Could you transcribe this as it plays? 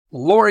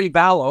Lori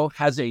Vallow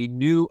has a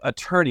new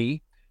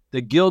attorney.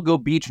 The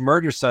Gilgo Beach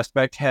murder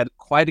suspect had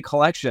quite a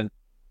collection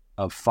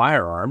of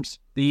firearms.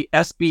 The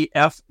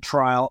SBF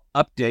trial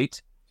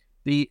update.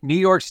 The New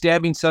York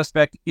stabbing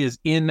suspect is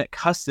in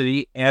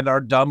custody, and our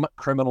dumb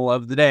criminal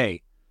of the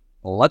day.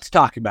 Let's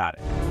talk about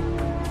it.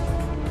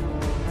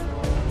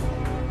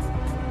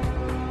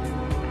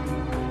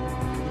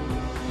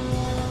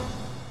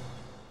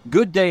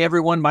 Good day,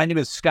 everyone. My name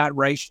is Scott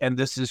Reich, and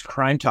this is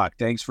Crime Talk.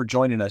 Thanks for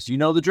joining us. You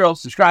know the drill.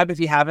 Subscribe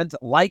if you haven't.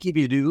 Like if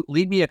you do.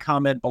 Leave me a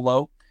comment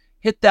below.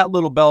 Hit that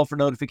little bell for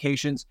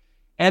notifications.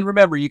 And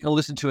remember, you can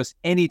listen to us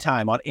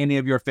anytime on any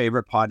of your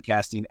favorite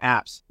podcasting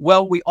apps.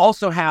 Well, we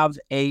also have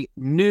a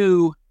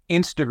new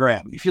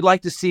Instagram. If you'd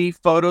like to see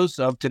photos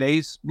of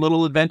today's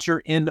little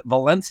adventure in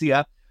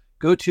Valencia,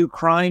 go to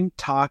Crime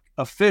Talk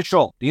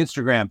Official, the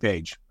Instagram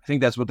page. I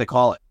think that's what they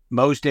call it.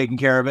 Mo's taking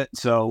care of it,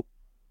 so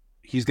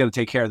he's going to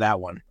take care of that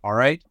one. All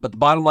right. But the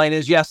bottom line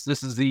is, yes,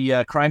 this is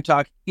the Crime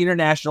Talk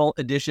International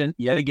Edition.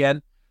 Yet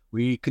again,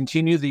 we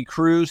continue the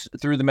cruise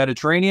through the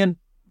Mediterranean,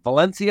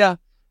 Valencia,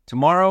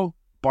 tomorrow,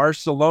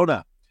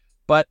 Barcelona.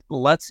 But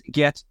let's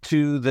get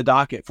to the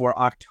docket for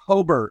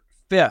October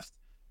 5th,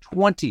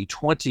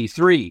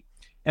 2023.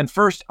 And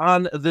first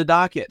on the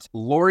docket,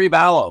 Lori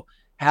Vallow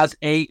has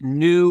a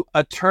new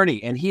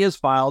attorney, and he has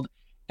filed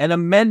an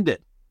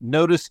amended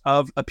notice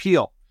of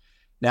appeal.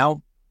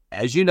 Now,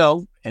 as you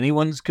know,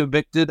 anyone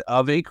convicted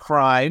of a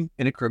crime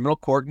in a criminal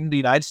court in the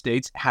United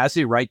States has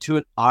a right to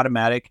an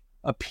automatic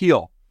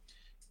appeal.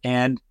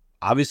 And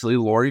obviously,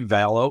 Lori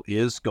Vallow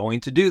is going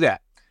to do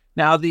that.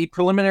 Now, the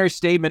preliminary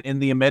statement in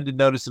the amended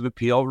notice of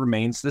appeal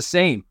remains the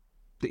same.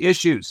 The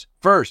issues.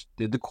 First,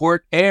 did the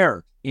court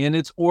err in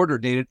its order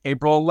dated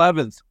April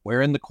 11th,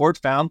 wherein the court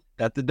found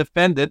that the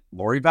defendant,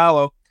 Lori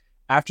Vallow,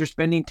 after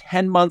spending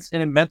 10 months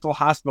in a mental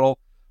hospital,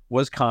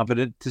 was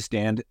competent to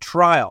stand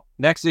trial?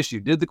 Next issue,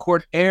 did the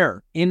court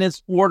err in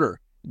its order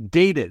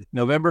dated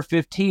November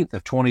 15th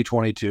of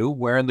 2022,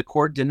 wherein the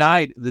court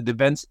denied the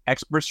defense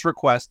expert's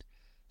request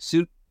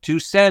to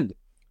send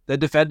the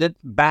defendant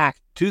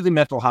back to the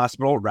mental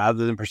hospital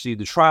rather than proceed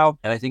to trial?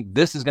 And I think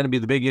this is going to be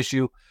the big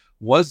issue.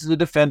 Was the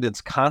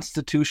defendant's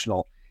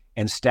constitutional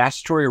and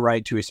statutory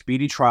right to a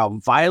speedy trial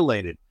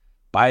violated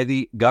by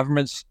the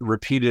government's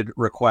repeated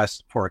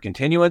request for a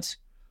continuance?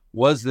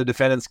 Was the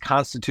defendant's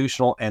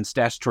constitutional and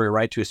statutory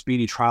right to a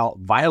speedy trial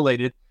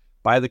violated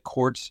by the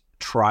court's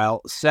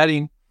trial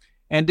setting?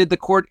 And did the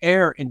court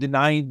err in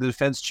denying the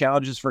defense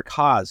challenges for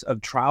cause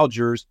of trial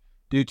jurors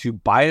due to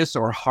bias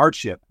or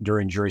hardship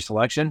during jury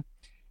selection?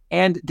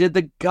 And did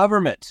the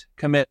government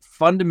commit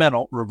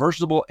fundamental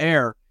reversible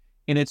error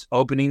in its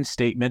opening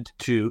statement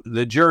to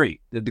the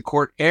jury? Did the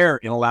court err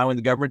in allowing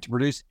the government to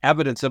produce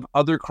evidence of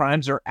other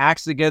crimes or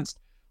acts against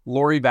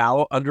Lori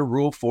Vallow under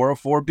Rule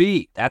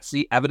 404B? That's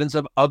the evidence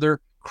of other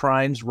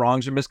crimes,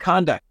 wrongs, or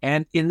misconduct.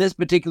 And in this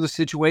particular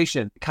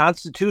situation,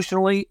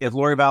 constitutionally, if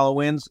Lori Vallow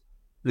wins,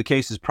 the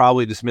case is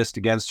probably dismissed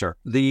against her.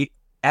 The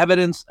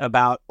evidence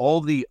about all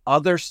the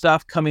other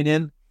stuff coming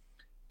in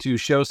to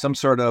show some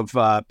sort of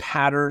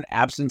pattern,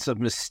 absence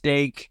of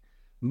mistake,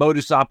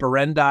 modus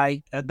operandi,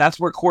 that's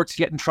where courts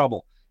get in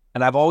trouble.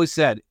 And I've always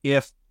said,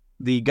 if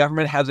the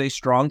government has a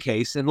strong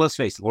case, and let's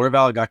face it, Lori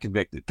Vallow got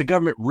convicted. The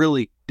government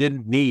really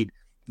didn't need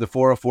the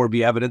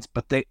 404B evidence,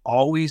 but they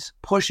always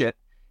push it,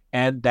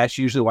 and that's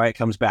usually why it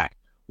comes back.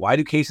 Why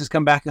do cases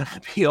come back on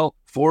appeal?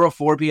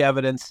 404B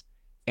evidence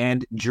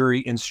and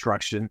jury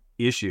instruction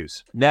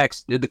issues.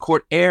 Next, did the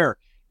court err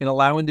in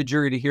allowing the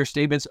jury to hear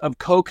statements of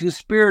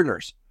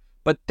co-conspirators,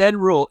 but then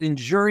rule in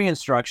jury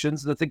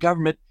instructions that the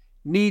government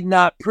need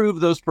not prove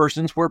those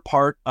persons were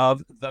part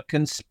of the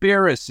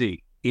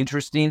conspiracy?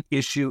 Interesting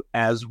issue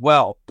as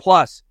well.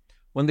 Plus,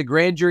 when the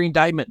grand jury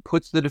indictment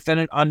puts the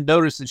defendant on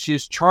notice that she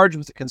is charged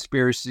with a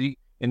conspiracy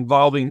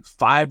involving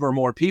 5 or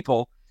more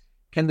people,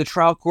 can the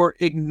trial court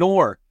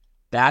ignore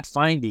that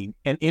finding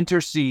and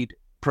proceed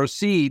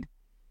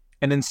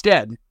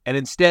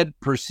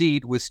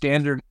with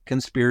standard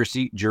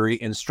conspiracy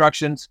jury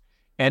instructions?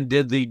 And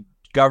did the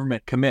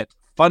government commit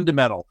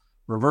fundamental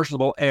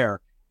reversible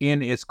error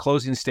in its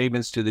closing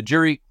statements to the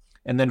jury?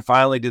 And then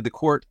finally, did the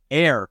court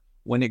err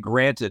when it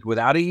granted,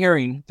 without a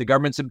hearing, the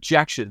government's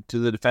objection to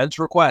the defense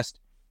request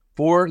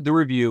for the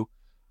review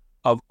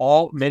of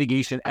all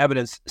mitigation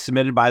evidence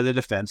submitted by the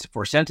defense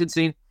for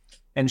sentencing?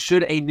 And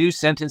should a new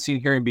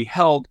sentencing hearing be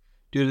held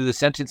due to the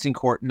sentencing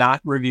court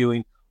not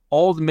reviewing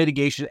all the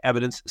mitigation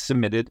evidence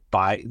submitted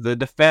by the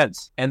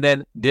defense? And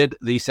then, did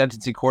the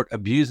sentencing court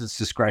abuse its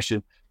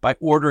discretion by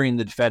ordering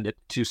the defendant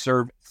to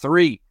serve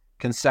 3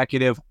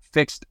 consecutive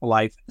fixed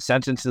life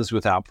sentences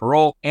without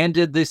parole? And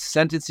did the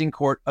sentencing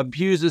court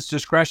abuse its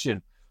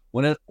discretion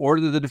when it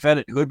ordered the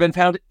defendant, who had been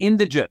found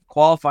indigent,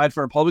 qualified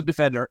for a public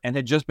defender, and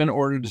had just been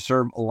ordered to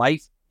serve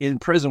life in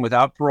prison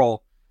without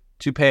parole,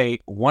 to pay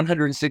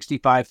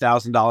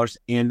 $165,000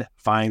 in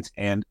fines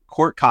and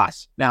court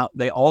costs? Now,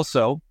 they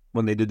also,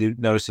 when they did the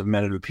notice of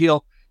amended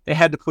appeal, they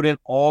had to put in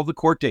all the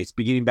court dates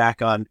beginning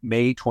back on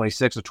May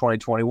 26th of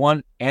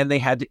 2021, and they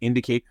had to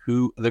indicate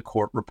who the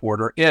court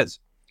reporter is.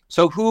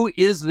 So who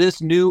is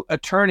this new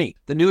attorney?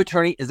 The new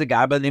attorney is a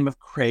guy by the name of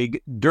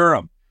Craig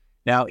Durham.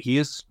 Now, he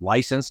is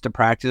licensed to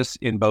practice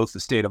in both the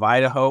state of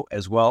Idaho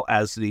as well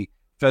as the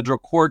federal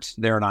courts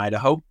there in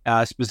Idaho,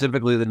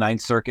 specifically the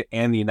Ninth Circuit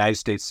and the United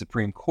States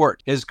Supreme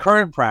Court. His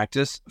current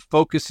practice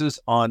focuses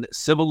on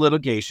civil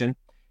litigation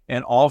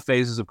and all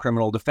phases of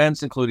criminal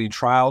defense, including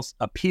trials,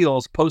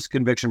 appeals,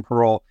 post-conviction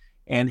parole,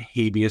 and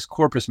habeas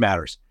corpus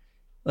matters.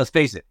 Let's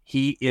face it,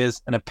 he is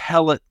an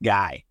appellate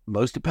guy.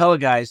 Most appellate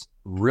guys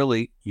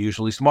really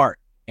usually smart.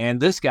 And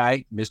this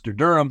guy, Mr.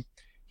 Durham,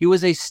 he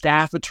was a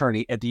staff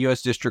attorney at the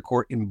U.S. District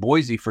Court in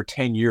Boise for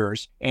 10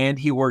 years, and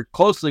he worked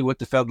closely with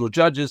the federal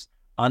judges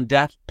on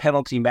death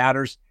penalty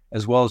matters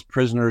as well as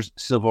prisoners'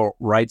 civil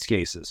rights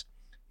cases.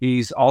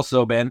 He's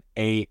also been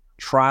a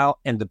trial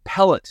and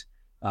appellate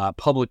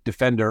public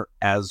defender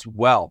as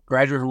well.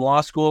 Graduated from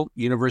law school,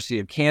 University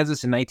of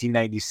Kansas in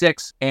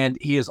 1996, and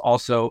he is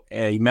also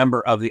a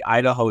member of the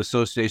Idaho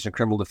Association of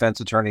Criminal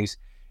Defense Attorneys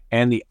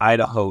and the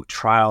Idaho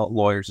Trial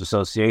Lawyers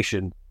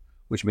Association,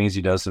 which means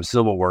he does some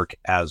civil work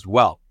as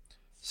well.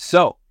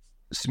 So,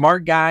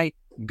 smart guy,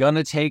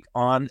 gonna take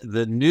on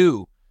the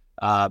new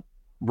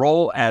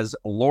role as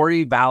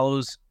Lori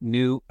Vallow's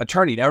new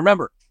attorney. Now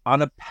remember,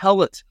 on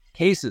appellate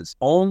cases,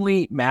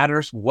 only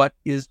matters what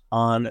is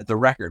on the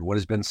record, what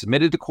has been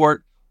submitted to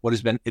court, what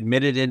has been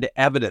admitted into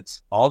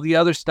evidence. All the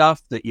other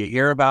stuff that you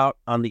hear about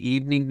on the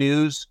evening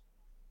news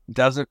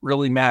doesn't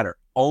really matter.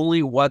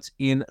 Only what's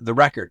in the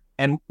record.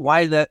 And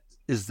why that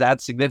is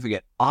that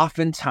significant?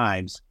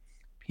 Oftentimes,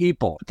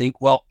 people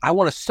think, well, I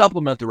want to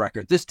supplement the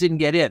record. This didn't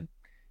get in.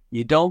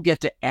 You don't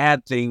get to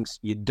add things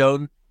you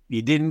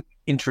didn't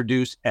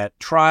introduce at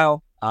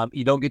trial.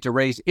 You don't get to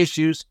raise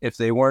issues if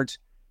they weren't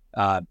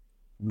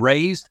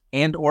raised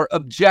and or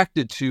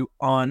objected to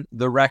on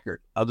the record.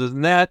 Other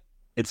than that,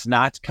 it's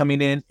not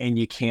coming in and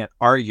you can't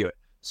argue it.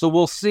 So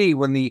we'll see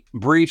when the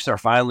briefs are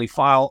finally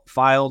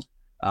filed,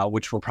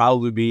 which will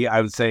probably be,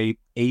 I would say,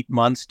 8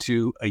 months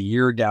to a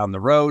year down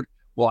the road.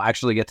 We'll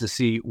actually get to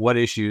see what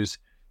issues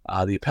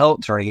the appellate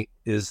attorney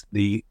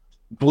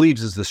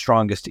believes is the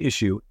strongest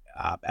issue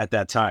at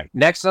that time.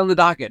 Next on the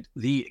docket,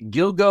 the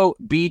Gilgo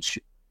Beach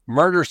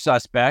murder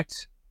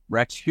suspect,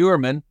 Rex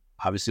Heuermann.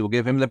 Obviously, we'll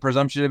give him the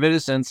presumption of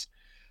innocence.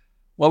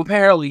 Well,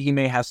 apparently, he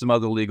may have some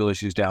other legal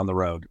issues down the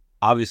road.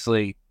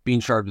 Obviously,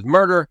 being charged with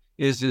murder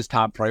is his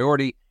top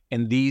priority,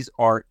 and these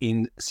are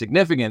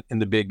insignificant in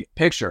the big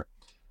picture.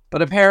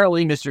 But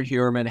apparently, Mr.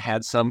 Heuermann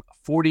had some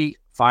 40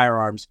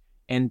 firearms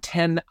and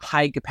 10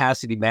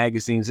 high-capacity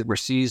magazines that were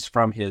seized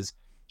from his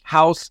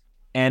house.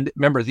 And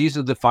remember, these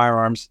are the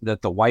firearms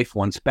that the wife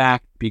wants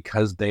back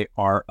because they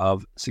are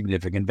of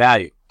significant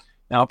value.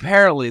 Now,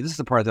 apparently, this is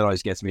the part that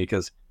always gets me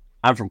because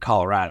I'm from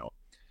Colorado.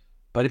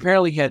 But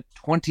apparently, he had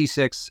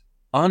 26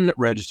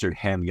 unregistered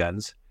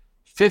handguns,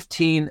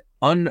 15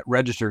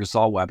 unregistered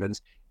assault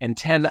weapons, and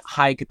 10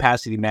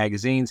 high-capacity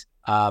magazines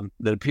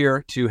that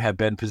appear to have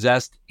been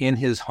possessed in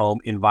his home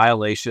in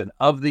violation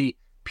of the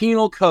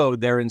penal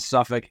code there in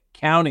Suffolk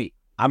County.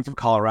 I'm from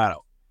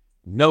Colorado.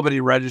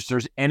 Nobody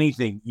registers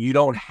anything. You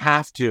don't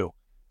have to.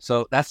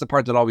 So that's the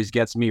part that always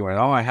gets me when,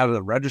 I have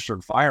a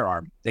registered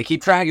firearm. They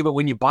keep track of it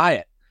when you buy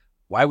it.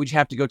 Why would you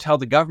have to go tell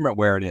the government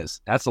where it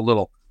is? That's a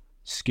little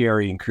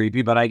scary and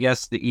creepy, but I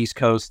guess the East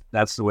Coast,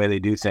 that's the way they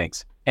do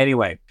things.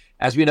 Anyway,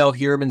 as we know,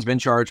 Heuermann's been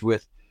charged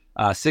with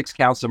 6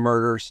 counts of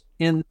murders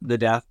in the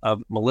death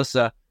of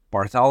Melissa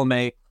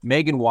Bartholomew,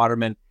 Megan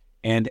Waterman,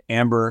 and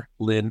Amber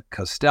Lynn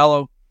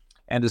Costello.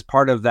 And as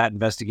part of that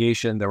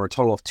investigation, there were a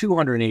total of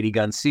 280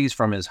 guns seized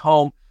from his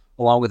home,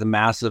 along with a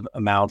massive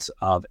amounts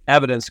of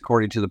evidence,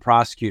 according to the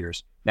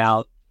prosecutors.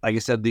 Now, like I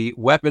said, the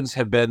weapons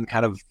have been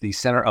kind of the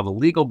center of a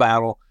legal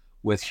battle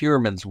with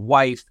Heuermann's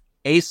wife,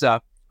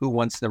 Asa, who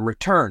wants them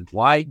returned.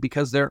 Why?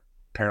 Because they're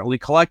apparently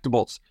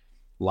collectibles.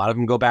 A lot of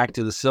them go back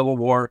to the Civil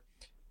War,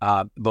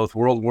 both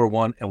World War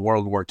I and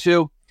World War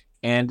II,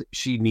 and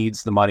she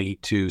needs the money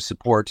to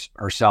support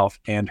herself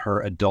and her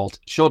adult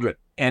children.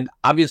 And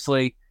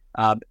obviously,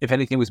 if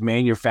anything was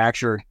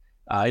manufactured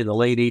in the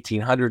late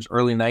 1800s,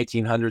 early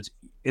 1900s,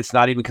 it's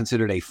not even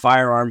considered a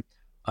firearm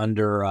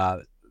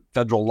under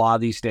federal law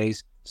these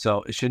days,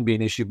 so it shouldn't be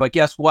an issue. But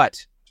guess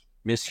what,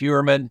 Miss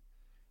Heuermann?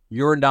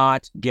 You're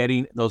not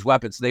getting those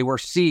weapons. They were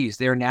seized.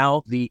 They are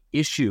now the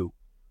issue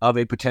of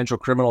a potential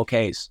criminal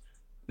case.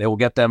 They will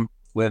get them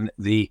when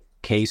the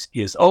case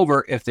is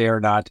over if they are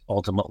not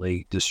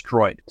ultimately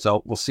destroyed.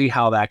 So we'll see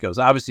how that goes.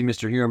 Obviously,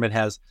 Mr. Heuermann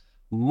has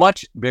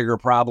much bigger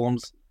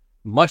problems,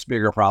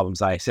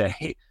 I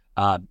say,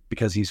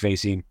 because he's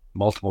facing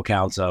multiple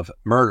counts of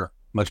murder.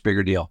 Much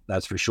bigger deal,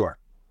 that's for sure.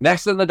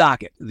 Next on the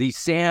docket, the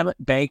Sam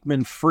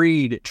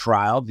Bankman-Fried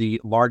trial, the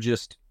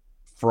largest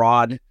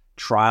fraud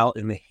trial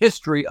in the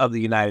history of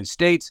the United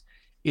States,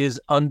 is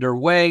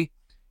underway.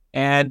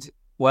 And,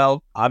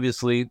 well,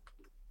 obviously,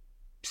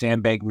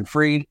 Sam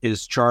Bankman-Fried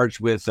is charged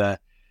with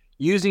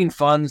using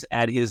funds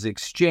at his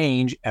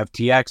exchange,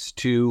 FTX,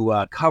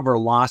 to cover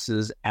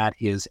losses at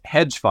his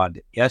hedge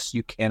fund. Yes,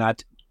 you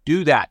cannot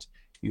do that.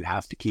 You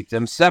have to keep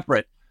them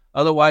separate.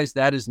 Otherwise,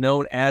 that is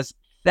known as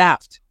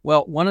theft.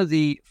 Well, one of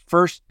the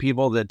first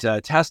people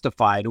that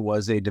testified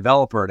was a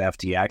developer at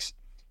FTX,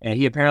 and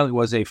he apparently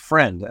was a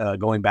friend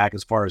going back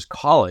as far as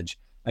college,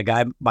 a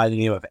guy by the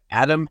name of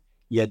Adam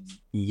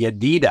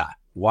Yedida,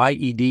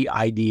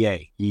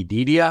 Yedida.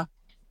 Yedida?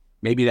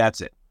 Maybe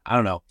that's it. I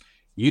don't know.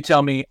 You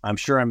tell me. I'm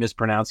sure I'm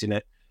mispronouncing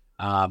it.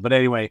 But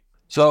anyway,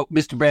 so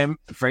Mr. Bram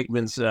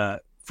Friedman's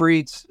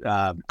Fried's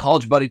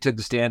college buddy took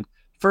the stand.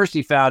 First,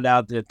 he found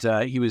out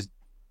that he was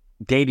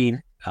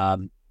dating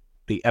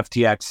the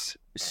FTX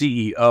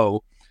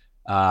CEO,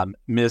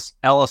 Miss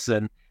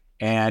Ellison,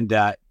 and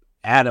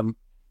Adam,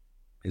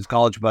 his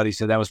college buddy,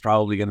 said that was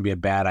probably going to be a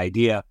bad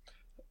idea.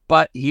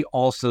 But he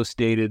also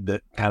stated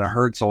that kind of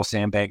hurts old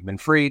Sam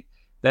Bankman-Fried,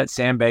 that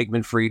Sam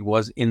Bankman-Fried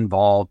was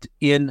involved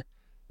in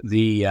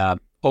the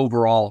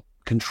overall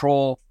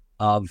control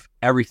of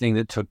everything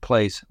that took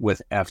place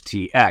with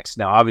FTX.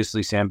 Now,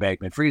 obviously, Sam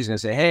Bankman-Fried is going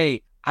to say,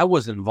 hey, I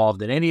wasn't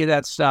involved in any of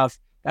that stuff.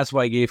 That's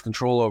why I gave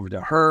control over to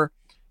her.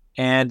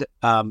 And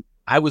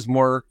I was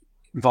more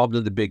involved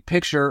in the big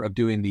picture of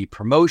doing the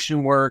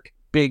promotion work,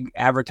 big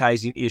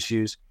advertising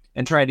issues,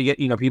 and trying to get,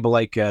 people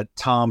like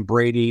Tom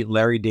Brady,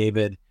 Larry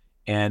David,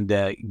 and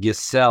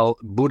Gisele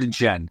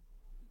Bündchen,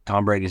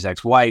 Tom Brady's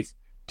ex-wife,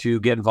 to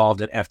get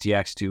involved at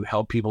FTX to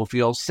help people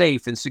feel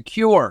safe and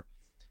secure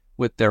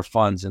with their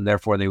funds, and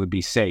therefore they would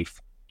be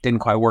safe. Didn't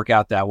quite work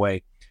out that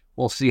way.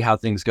 We'll see how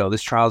things go.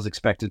 This trial is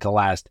expected to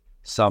last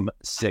some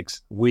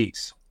 6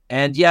 weeks.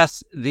 And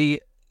yes,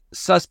 the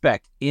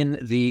suspect in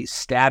the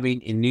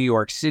stabbing in New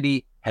York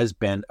City has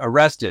been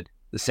arrested.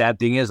 The sad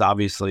thing is,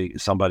 obviously,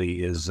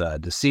 somebody is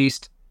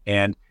deceased,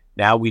 and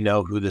now we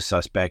know who the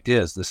suspect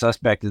is. The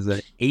suspect is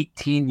an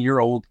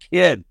 18-year-old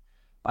kid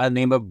by the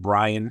name of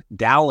Brian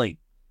Dowling.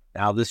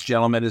 Now, this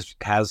gentleman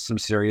has some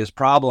serious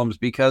problems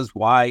because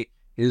why?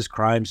 His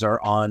crimes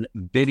are on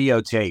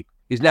videotape.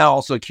 He's now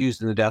also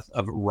accused in the death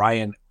of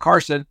Ryan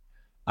Carson,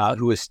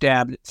 who was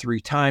stabbed 3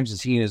 times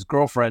as he and his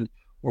girlfriend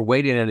were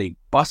waiting at a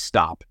bus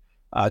stop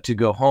to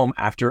go home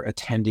after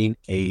attending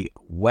a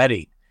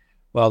wedding.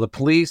 Well, the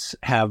police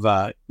have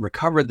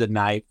recovered the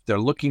knife. They're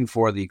looking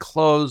for the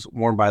clothes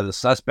worn by the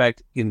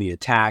suspect in the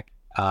attack,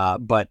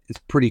 but it's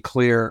pretty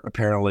clear,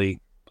 apparently,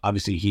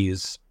 obviously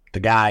he's the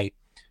guy.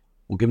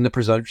 We'll give him the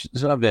presumption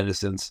of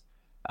innocence.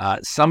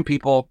 Some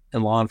people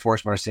in law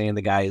enforcement are saying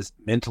the guy is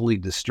mentally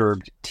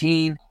disturbed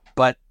teen,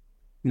 but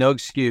no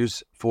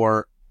excuse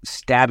for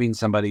stabbing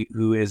somebody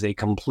who is a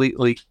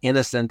completely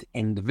innocent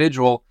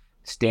individual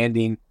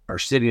standing or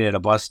sitting at a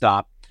bus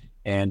stop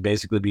and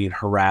basically being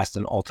harassed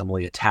and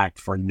ultimately attacked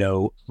for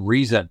no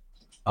reason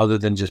other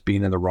than just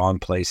being in the wrong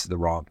place at the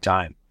wrong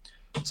time.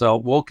 So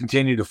we'll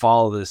continue to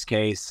follow this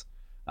case.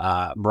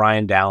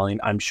 Brian Dowling,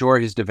 I'm sure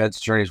his defense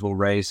attorneys will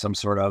raise some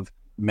sort of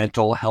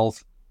mental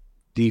health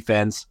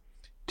defense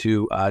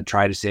to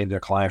try to save their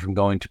client from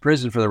going to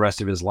prison for the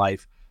rest of his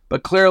life.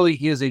 But clearly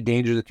he is a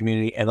danger to the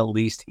community, and at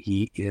least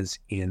he is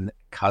in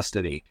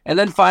custody. And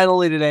then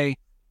finally today,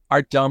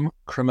 our dumb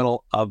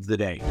criminal of the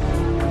day.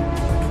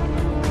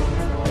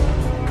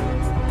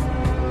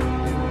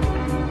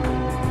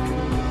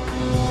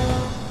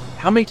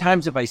 How many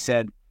times have I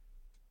said,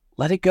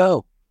 let it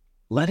go,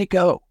 let it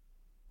go?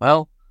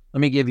 Well, let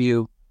me give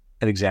you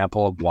an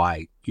example of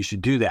why you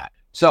should do that.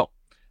 So,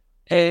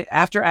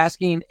 after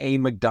asking a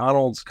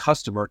McDonald's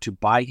customer to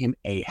buy him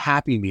a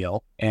Happy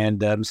Meal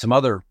and some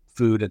other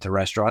food at the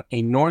restaurant,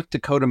 a North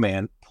Dakota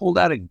man pulled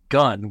out a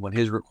gun when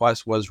his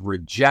request was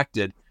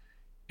rejected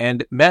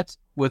and met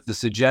with the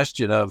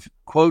suggestion of,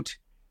 quote,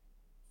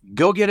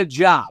 go get a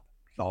job.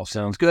 All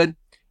sounds good.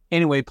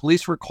 Anyway,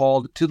 police were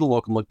called to the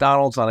local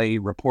McDonald's on a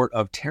report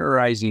of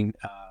terrorizing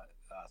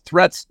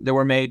threats that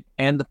were made,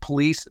 and the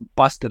police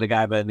busted a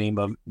guy by the name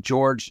of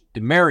George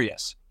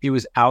Demarius. He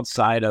was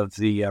outside of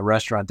the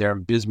restaurant there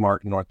in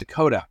Bismarck, North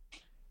Dakota.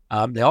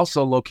 They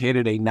also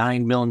located a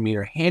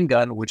 9mm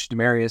handgun, which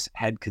Demarius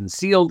had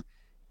concealed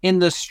in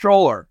the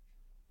stroller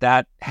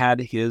that had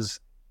his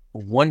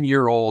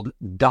 1-year-old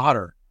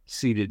daughter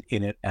seated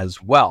in it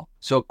as well.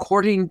 So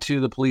according to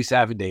the police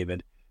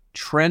affidavit,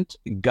 Trent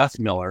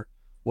Guthmiller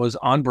was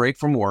on break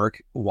from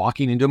work,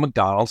 walking into a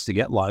McDonald's to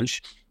get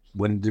lunch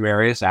when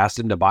Demarius asked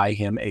him to buy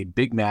him a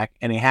Big Mac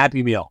and a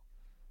Happy Meal.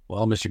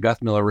 Well, Mr.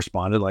 Guthmiller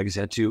responded, like I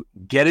said, to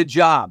get a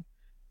job.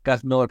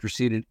 Guthmiller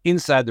proceeded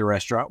inside the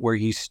restaurant where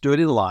he stood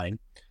in line,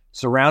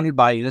 surrounded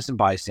by innocent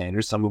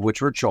bystanders, some of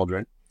which were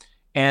children.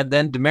 And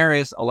then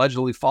Demarius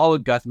allegedly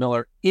followed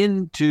Guthmiller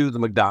into the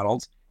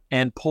McDonald's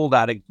and pulled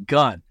out a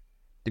gun.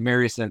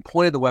 Demarius then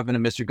pointed the weapon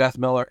at Mr.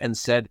 Guthmiller and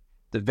said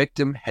the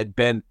victim had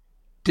been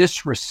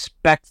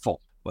disrespectful.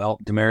 Well,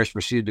 Demarius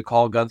proceeded to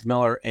call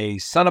Guthmiller a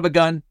son of a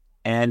gun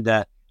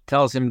and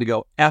tells him to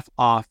go F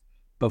off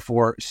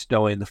before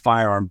stowing the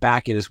firearm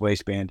back in his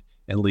waistband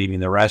and leaving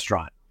the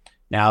restaurant.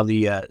 Now,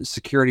 the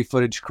security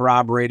footage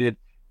corroborated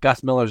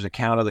Guthmiller's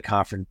account of the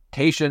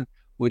confrontation,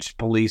 which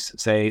police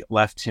say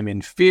left him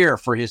in fear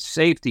for his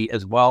safety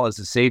as well as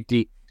the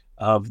safety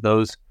of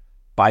those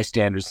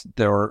bystanders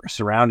that were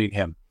surrounding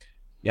him.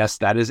 Yes,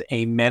 that is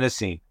a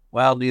menacing.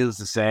 Well, needless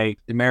to say,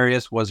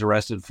 Demarius was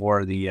arrested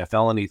for the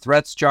felony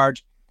threats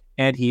charge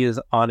and he is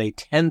on a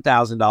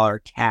 $10,000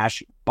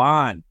 cash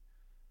bond.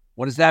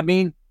 What does that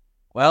mean?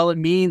 Well, it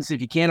means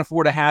if you can't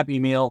afford a Happy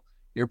Meal,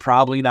 you're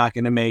probably not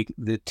going to make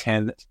the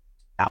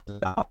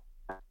 $10,000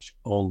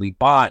 only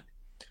bond,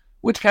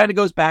 which kind of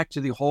goes back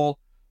to the whole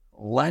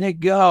let it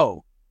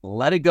go.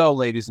 Let it go,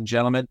 ladies and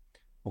gentlemen.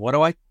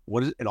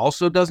 It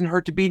also doesn't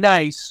hurt to be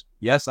nice.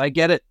 Yes, I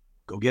get it.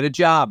 Go get a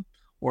job.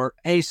 Or,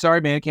 hey,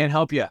 sorry, man, can't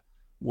help you.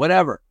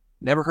 Whatever.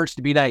 Never hurts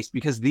to be nice,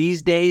 because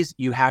these days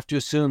you have to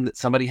assume that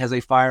somebody has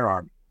a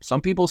firearm. Some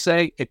people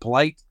say a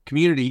polite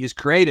community is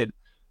created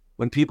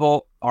when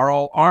people are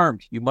all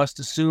armed. You must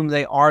assume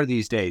they are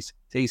these days.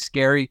 It's a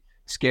scary,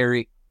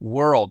 scary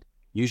world.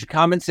 Use your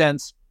common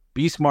sense.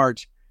 Be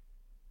smart.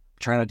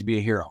 Try not to be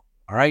a hero.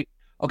 All right?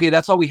 Okay,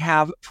 that's all we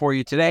have for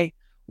you today.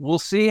 We'll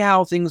see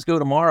how things go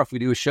tomorrow if we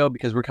do a show,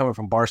 because we're coming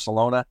from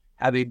Barcelona.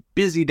 Have a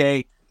busy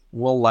day.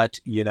 We'll let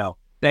you know.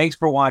 Thanks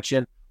for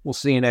watching. We'll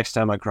see you next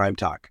time on Crime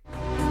Talk.